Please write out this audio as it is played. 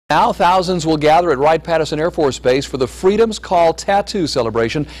Now thousands will gather at Wright-Patterson Air Force Base for the Freedom's Call Tattoo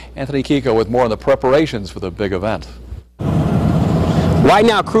celebration. Anthony Kiko with more on the preparations for the big event. Right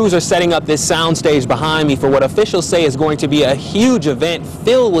now, crews are setting up this soundstage behind me for what officials say is going to be a huge event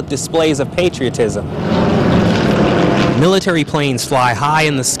filled with displays of patriotism. Military planes fly high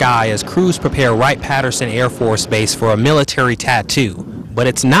in the sky as crews prepare Wright-Patterson Air Force Base for a military tattoo. But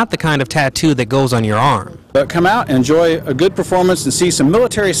it's not the kind of tattoo that goes on your arm. But come out and enjoy a good performance and see some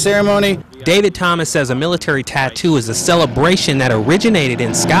military ceremony. David Thomas says a military tattoo is a celebration that originated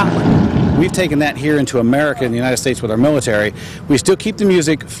in Scotland. We've taken that here into America and the United States with our military. We still keep the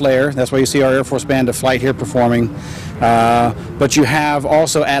music flair. That's why you see our Air Force Band of Flight here performing. But you have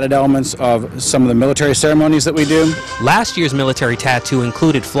also added elements of some of the military ceremonies that we do. Last year's military tattoo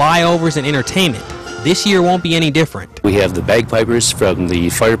included flyovers and entertainment. This year won't be any different. We have the bagpipers from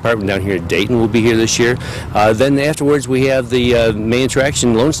the fire department down here in Dayton will be here this year. Then afterwards we have the main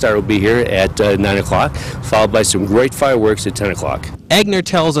attraction, Lone Star, will be here at 9 o'clock, followed by some great fireworks at 10 o'clock. Egner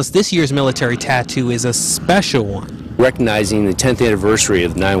tells us this year's military tattoo is a special one. Recognizing the 10th anniversary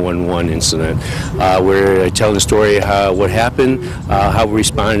of the 9/11 incident. We're telling the story of what happened, how we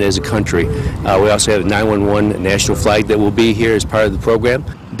responded as a country. We also have a 9/11 national flag that will be here as part of the program.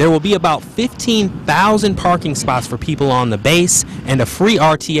 There will be about 15,000 parking spots for people on the base and a free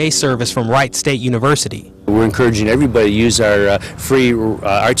RTA service from Wright State University. We're encouraging everybody to use our free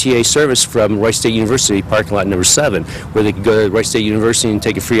RTA service from Wright State University, parking lot number 7, where they can go to Wright State University and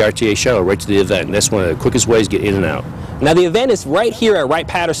take a free RTA shuttle right to the event. And that's one of the quickest ways to get in and out. Now, the event is right here at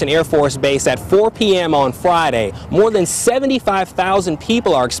Wright-Patterson Air Force Base at 4 p.m. on Friday. More than 75,000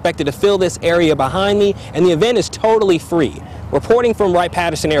 people are expected to fill this area behind me, and the event is totally free. Reporting from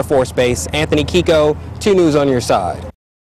Wright-Patterson Air Force Base, Anthony Kiko, 2 News on your side.